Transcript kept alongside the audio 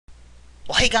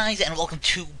Well, hey guys, and welcome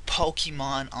to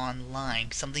Pokemon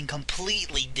Online. Something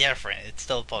completely different. It's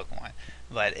still Pokemon,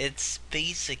 but it's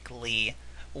basically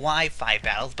Wi-Fi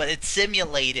battles, but it's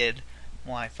simulated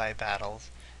Wi-Fi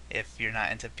battles if you're not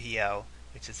into PO,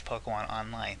 which is Pokemon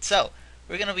Online. So,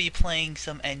 we're going to be playing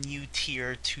some NU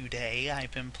tier today.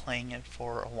 I've been playing it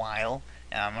for a while,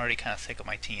 and I'm already kind of sick of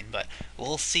my team, but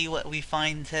we'll see what we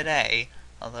find today.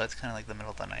 Although it's kind of like the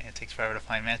middle of the night. It takes forever to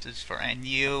find matches for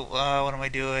NU. What am I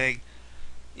doing?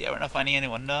 Yeah, we're not finding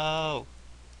anyone. No.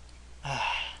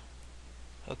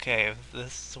 Okay, if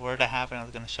this were to happen, I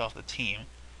was going to show off the team.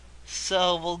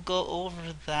 So we'll go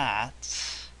over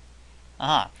that.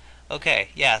 Okay,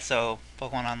 yeah. So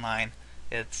Pokemon Online,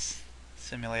 it's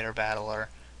simulator battler.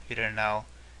 If you didn't know.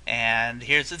 And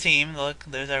here's the team. Look,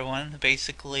 there's everyone.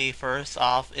 Basically, first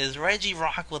off is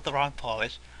Regirock with the rock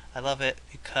polish. I love it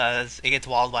because it gets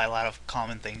walled by a lot of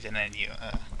common things in NU.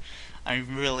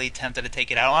 I'm really tempted to take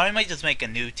it out. I might just make a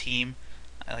new team.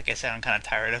 Like I said, I'm kind of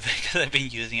tired of it because I've been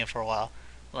using it for a while.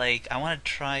 Like, I want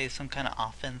to try some kind of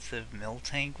offensive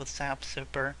Miltank with Sap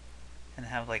Sipper and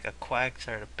have like a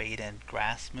Quagsire to bait in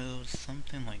grass moves,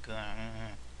 something like that.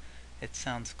 It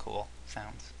sounds cool.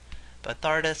 Sounds. But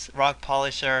Thardus, Rock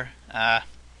Polisher,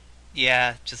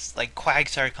 yeah, just like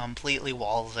Quagsire completely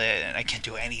walls it and I can't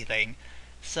do anything.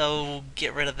 So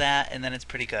get rid of that and then it's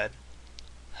pretty good.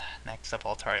 Next up,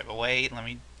 Altaria. But wait, let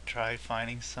me try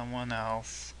finding someone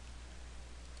else.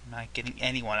 I'm not getting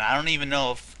anyone. I don't even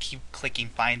know if keep clicking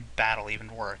find battle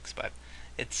even works, but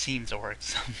it seems to work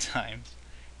sometimes.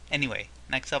 Anyway,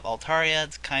 next up, Altaria.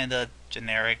 It's kind of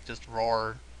generic, just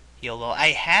roar, heal low. I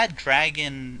had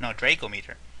Draco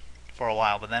Meter for a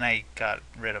while, but then I got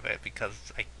rid of it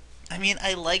because I mean,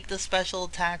 I like the special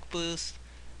attack boost,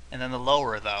 and then the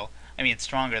lower though. I mean, it's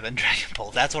stronger than Dragon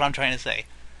Pulse. That's what I'm trying to say.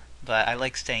 But I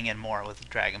like staying in more with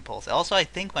Dragon Pulse. Also, I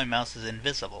think my mouse is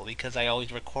invisible because I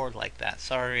always record like that.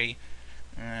 Sorry.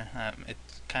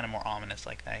 It's kind of more ominous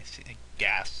like that, I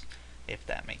guess, if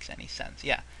that makes any sense.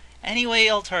 Yeah. Anyway,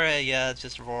 Altaria, yeah,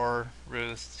 just Roar,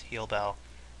 Roost, Heal Bell.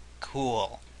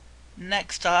 Cool.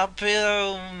 Next up,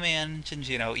 oh man,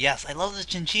 Chinchino. Yes, I love the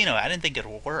Chinchino. I didn't think it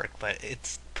would work, but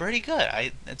it's pretty good.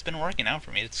 It's been working out for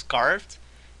me. It's Scarfed.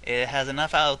 It has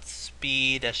enough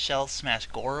outspeed as Shell Smash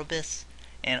Gorobus,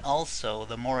 and also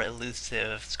the more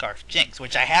elusive Scarf Jinx,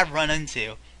 which I have run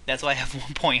into. That's why I have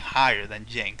 1 point higher than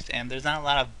Jinx. And there's not a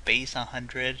lot of base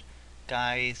 100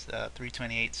 guys,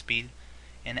 328 speed.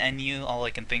 In NU, all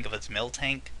I can think of is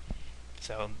Miltank.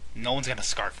 So no one's gonna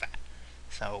Scarf that.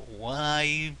 So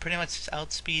why pretty much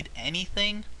outspeed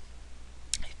anything?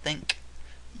 I think.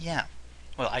 Yeah.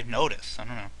 Well, I've noticed. I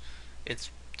don't know.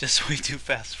 It's just way too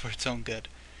fast for its own good.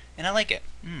 And I like it.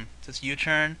 Just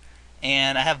U-turn.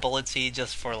 And I have Bullet Seed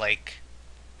just for like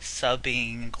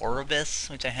subbing Gorobus,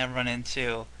 which I have run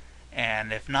into.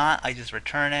 And if not, I just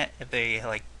return it if they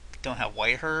like don't have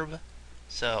White Herb.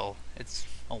 So it's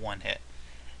a one hit.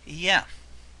 Yeah.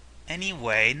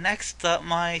 Anyway, next up,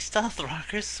 my Stealth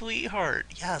Rocker Sweetheart.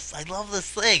 Yes, I love this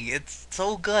thing. It's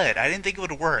so good. I didn't think it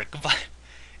would work, but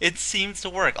it seems to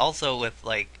work. Also with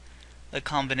like the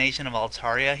combination of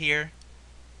Altaria here.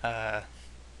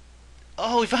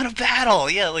 Oh, we found a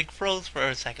battle! Yeah, like froze for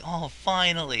a second. Oh,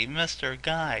 finally, Mr.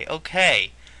 Guy.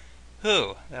 Okay.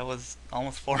 Whew, that was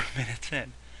almost 4 minutes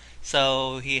in.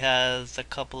 So he has a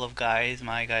couple of guys.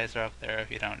 My guys are up there if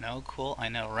you don't know. Cool, I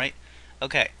know, right?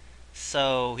 Okay.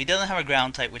 So he doesn't have a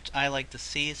ground type, which I like to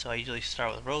see, so I usually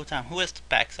start with Rotom, who has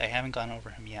specs. I haven't gone over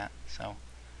him yet, so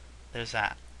there's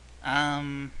that.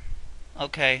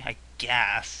 Okay, I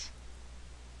guess.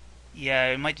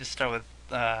 Yeah, I might just start with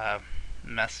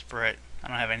Mesprit. I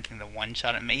don't have anything to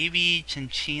one-shot it. Maybe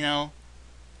Chinchino.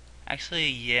 Actually,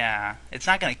 yeah. It's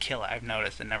not gonna kill it. I've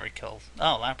noticed it never kills.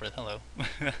 Oh, Lapras, hello.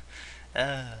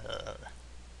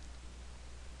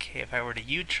 Okay, if I were to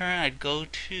U-turn, I'd go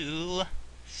to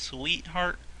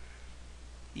Sweetheart.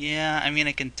 Yeah, I mean,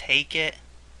 I can take it.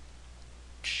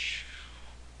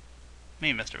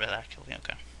 Maybe Mr. Bit, actually.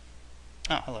 Okay.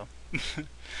 Oh, hello.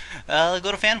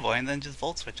 Go to Fanboy and then just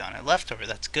Volt Switch on it. Leftover,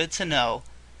 that's good to know.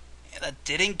 That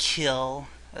didn't kill.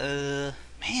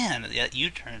 Man, that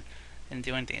U-turn didn't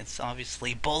do anything. It's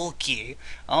obviously bulky.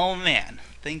 Oh man,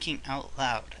 thinking out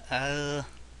loud.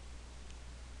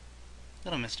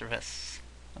 Little Mr. S.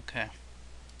 Okay.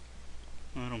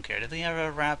 I don't care. Did they have a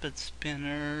rapid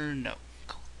spinner? No.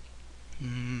 Cool.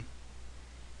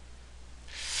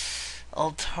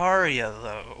 Altaria,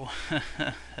 though.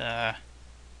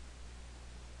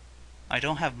 I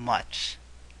don't have much.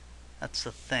 That's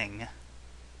the thing.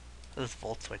 There's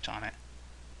Volt Switch on it.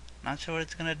 Not sure what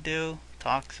it's gonna do.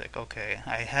 Toxic, okay.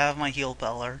 I have my Heal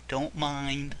Beller. Don't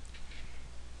mind.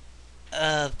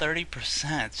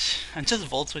 30%. I'm just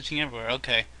volt switching everywhere.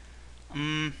 Okay.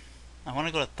 I want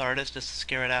to go to Thardus just to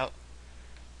scare it out.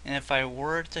 And if I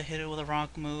were to hit it with a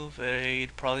rock move,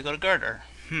 I'd probably go to Girder.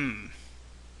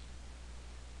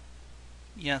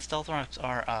 Yeah, Stealth Rocks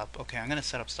are up. Okay, I'm gonna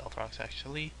set up Stealth Rocks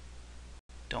actually.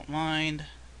 Don't mind.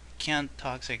 Can't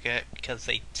Toxic it because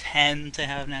they tend to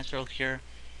have Natural Cure.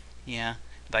 Yeah,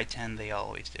 by 10 they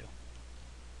always do.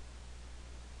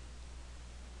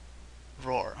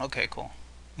 Roar. Okay, cool.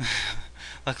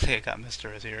 Luckily I got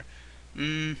Mr. here.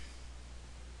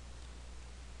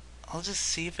 I'll just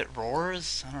see if it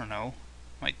roars. I don't know.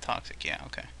 Might Toxic, yeah,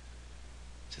 okay.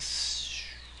 Just...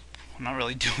 I'm not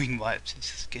really doing much. It's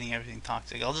just getting everything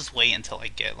toxic. I'll just wait until I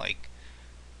get, like,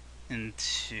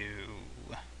 into...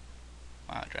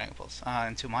 Wow, Dragon Pulse.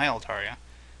 Into my Altaria.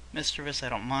 Mischievous, I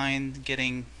don't mind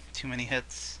getting too many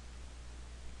hits.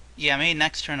 Yeah, maybe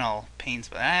next turn I'll Pain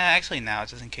Split. Actually now,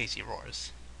 just in case he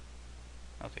roars.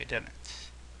 Okay, didn't.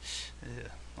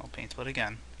 I'll Pain Split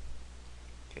again.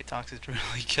 Okay, Toxic's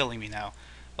really killing me now.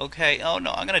 Okay, oh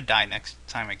no, I'm gonna die next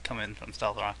time I come in from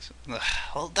Stealth Rocks. Ugh,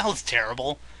 well, that was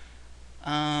terrible.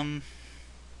 Go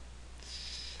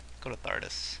to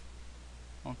Thardus.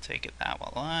 I'll take it that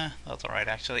well. That's alright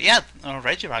actually. Yeah,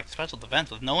 Regirock special defense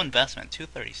with no investment,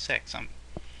 236. I'm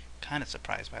kind of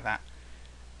surprised by that.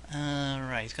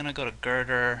 Right, he's gonna go to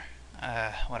Girder.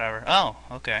 Whatever. Oh,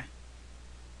 okay.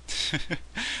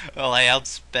 Well, I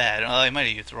outsped. Oh, I might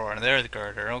have used Roar. There's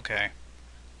Girder. Okay.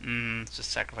 Let's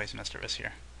just sacrifice Mischievous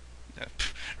here.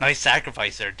 Nice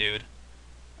sacrifice there, dude.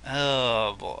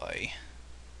 Oh boy.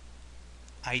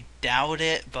 I doubt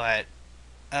it, but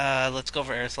let's go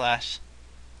for Air Slash.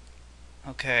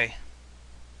 Okay.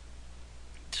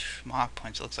 Mach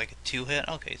Punch looks like a 2-hit.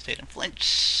 Okay, stayed in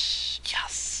flinch.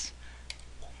 Yes.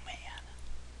 Oh man.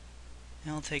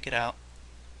 And I'll take it out.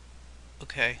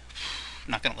 Okay.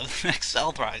 Not gonna live the next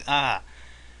Stealth Rock.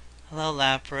 Hello,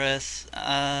 Lapras.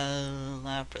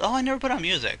 Lapras. Oh, I never put on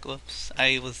music. Whoops.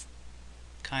 I was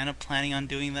kind of planning on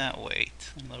doing that.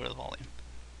 Wait. Lower the volume.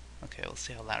 Okay, we'll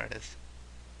see how loud it is.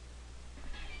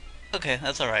 Okay,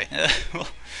 that's alright.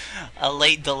 A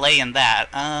late delay in that.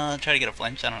 Try to get a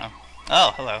flinch. I don't know.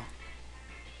 Oh, hello.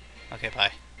 Okay,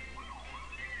 bye.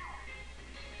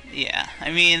 Yeah,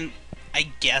 I mean,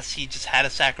 I guess he just had a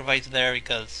sacrifice there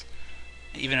because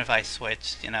even if I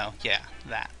switched, you know, yeah,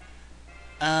 that.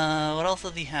 What else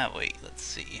does he have? Wait, let's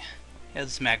see. He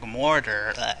has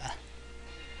Magmortar.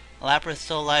 Lapras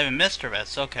still alive and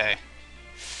Mischievous. Okay.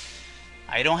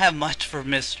 I don't have much for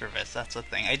Mischievous, that's the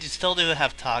thing. I still do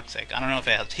have Toxic. I don't know if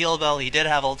it has Heal Bell. He did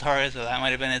have Altaria, so that might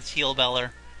have been its Heal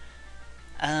Beller.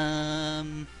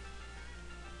 I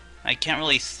can't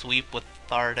really sweep with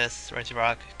Thardus,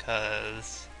 Regirock,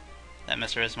 because that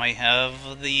Mischievous might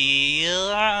have the,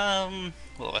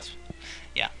 Will-O-Wisp.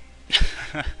 Yeah.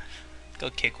 Go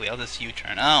Kick Wheel, this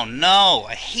U-turn. Oh no!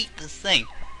 I hate this thing!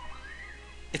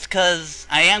 It's because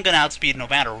I am gonna outspeed no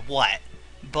matter what,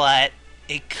 but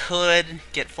it could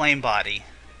get Flame Body.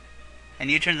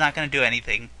 And U-turn's not gonna do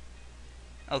anything.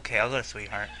 Okay, I'll go to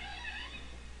Sweetheart.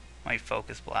 My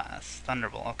Focus Blast.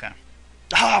 Thunderbolt, okay.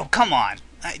 Oh, come on!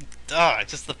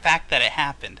 Just the fact that it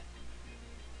happened.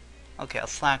 Okay, I'll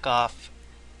slack off.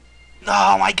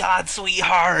 Oh my god,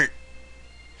 Sweetheart!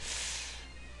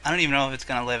 I don't even know if it's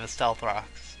gonna live a Stealth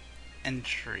Rocks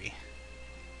entry.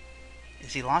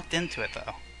 Is he locked into it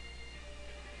though?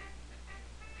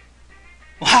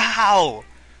 Wow!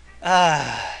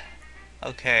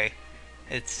 Okay.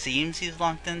 It seems he's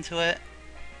locked into it.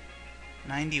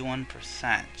 91%.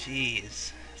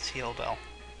 Jeez. It's Heal Bell.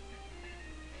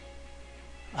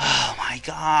 Oh my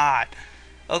god!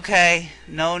 Okay,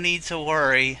 no need to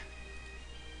worry.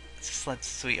 Let's just let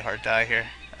Sweetheart die here.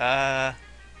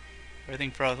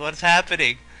 Everything froze. What's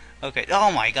happening? Okay.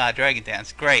 Oh my god, Dragon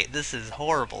Dance. Great. This is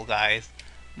horrible, guys.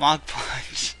 Mach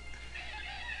Punch.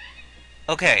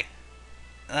 Okay.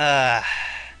 I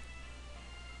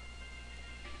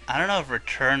don't know if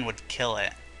Return would kill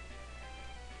it.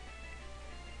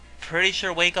 Pretty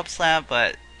sure Wake Up Slap,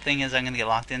 but thing is I'm gonna get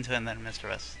locked into it and then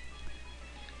Mischievous.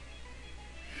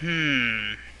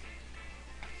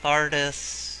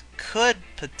 Thardus could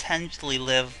potentially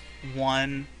live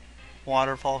one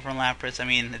Waterfall from Lapras. I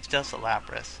mean, it's just a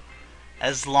Lapras.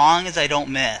 As long as I don't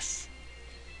miss.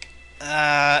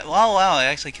 Wow, it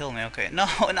actually killed me. Okay. No,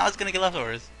 now it's gonna get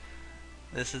leftovers.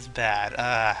 This is bad.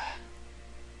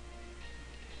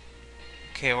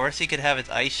 Okay, worse he could have its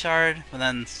Ice Shard, but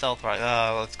then Stealth Rock.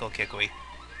 Oh, let's go Kikui.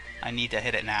 I need to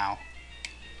hit it now.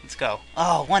 Let's go.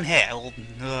 Oh, one hit.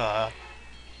 That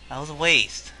was a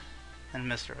waste. And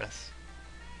Mischievous.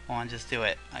 Come on, just do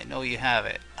it. I know you have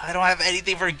it. I don't have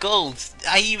anything for ghosts.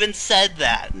 I even said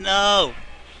that. No.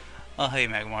 Oh, hey,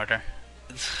 Magmortar.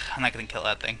 I'm not gonna kill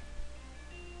that thing.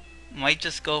 Might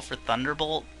just go for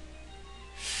Thunderbolt.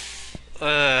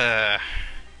 Yeah,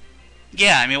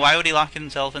 I mean, why would he lock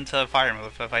himself into a fire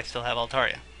move if I still have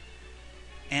Altaria?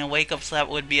 And Wake Up Slap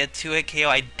would be a 2-hit KO.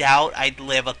 I doubt I'd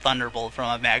live a Thunderbolt from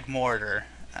a Magmortar.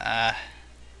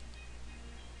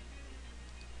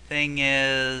 Thing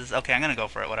is... Okay, I'm gonna go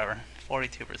for it, whatever.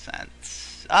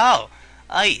 42%. Oh!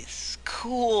 Ice!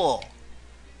 Cool!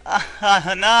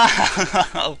 No!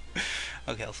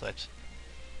 Okay, I'll switch.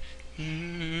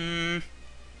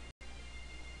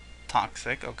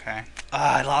 Toxic, okay.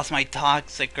 I lost my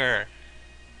Toxicer.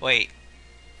 Wait.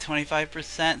 25%?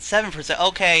 7%.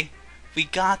 Okay. We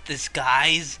got this,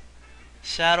 guys.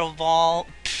 Shadow Ball.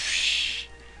 Psh.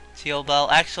 Heal Bell.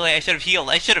 Actually, I should have healed.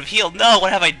 I should have healed. No,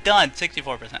 what have I done?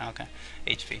 64%. Okay.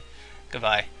 HP.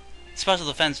 Goodbye. Special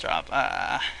defense drop.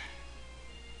 I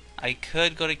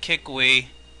could go to Kikwi.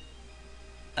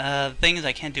 The thing is,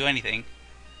 I can't do anything.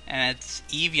 And it's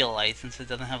Eviolite since it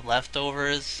doesn't have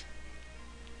leftovers.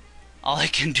 All I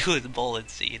can do is Bullet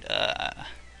Seed.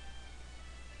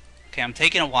 Okay, I'm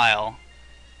taking a while,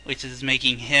 which is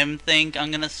making him think I'm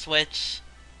gonna switch.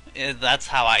 That's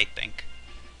how I think.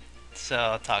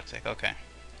 So, Toxic, okay.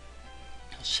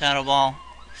 Shadow Ball.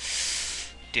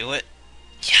 Do it.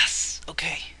 Yes!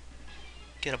 Okay.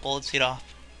 Get a Bullet Seed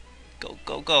off. Go,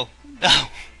 go, go. No!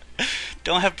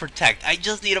 Don't have Protect. I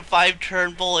just need a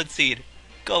 5-turn Bullet Seed.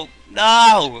 Go.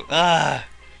 No!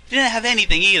 Didn't have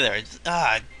anything either.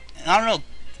 I don't know.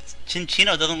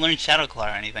 Chinchino doesn't learn Shadow Claw or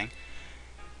anything.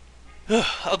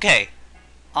 Okay.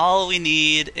 All we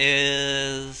need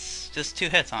is just 2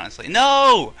 hits, honestly.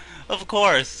 No! Of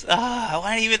course. Why didn't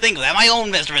I even think of that? My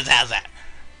own Mistress has that.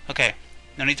 Okay.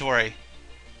 No need to worry.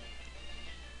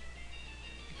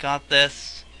 Got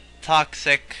this.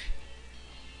 Toxic.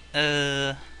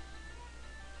 I'll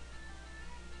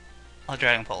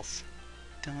Dragon Pulse.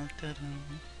 Dun, dun,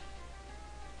 dun.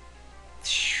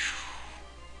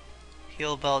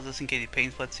 Heal Bell just in case he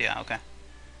Pain Splits. Yeah, okay.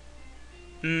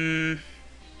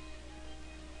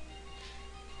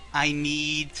 I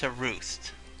need to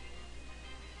Roost.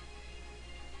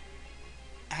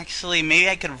 Actually, maybe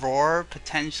I could Roar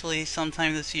potentially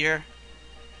sometime this year,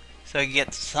 so I can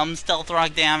get some Stealth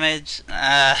Rock damage.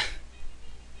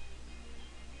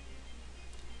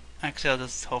 Actually, I'll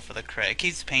just hope for the crit. It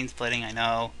keeps Pain Splitting, I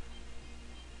know.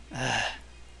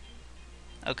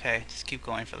 Okay, just keep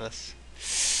going for this.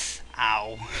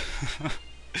 Ow.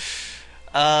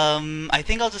 I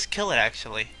think I'll just kill it,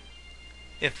 actually.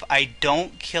 If I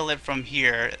don't kill it from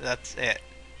here, that's it.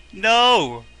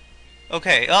 No!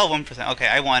 Okay, oh, 1%. Okay,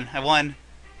 I won. I won.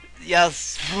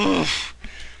 Yes!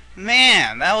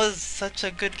 Man, that was such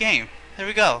a good game. There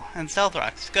we go. And Stealth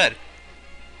Rocks. Good.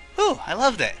 Whew, I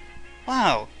loved it.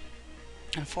 Wow.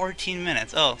 In 14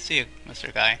 minutes. Oh, see you,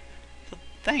 Mr. Guy. So,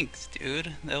 thanks,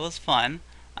 dude. That was fun.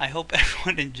 I hope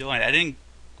everyone enjoyed. I didn't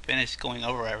finish going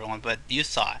over everyone, but you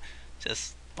saw it.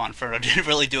 Just Bonferno didn't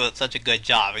really do such a good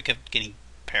job. It kept getting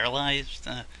paralyzed.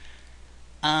 So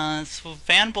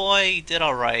Fanboy did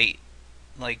alright.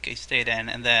 Like, I stayed in.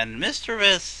 And then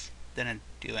Mistress didn't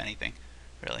do anything,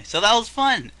 really. So that was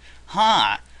fun.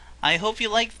 Huh. I hope you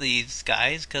like these,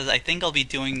 guys, because I think I'll be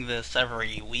doing this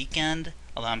every weekend.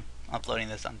 Although I'm uploading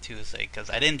this on Tuesday, because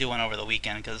I didn't do one over the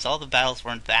weekend, because all the battles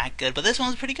weren't that good. But this one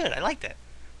was pretty good. I liked it.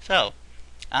 So,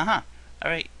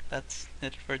 alright, that's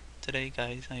it for today,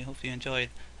 guys. I hope you enjoyed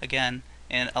again,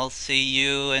 and I'll see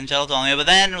you in Gelatomia, but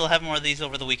then we'll have more of these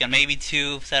over the weekend, maybe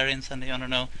 2 Saturday and Sunday, I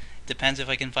don't know. Depends if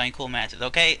I can find cool matches.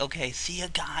 Okay, see you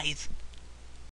guys.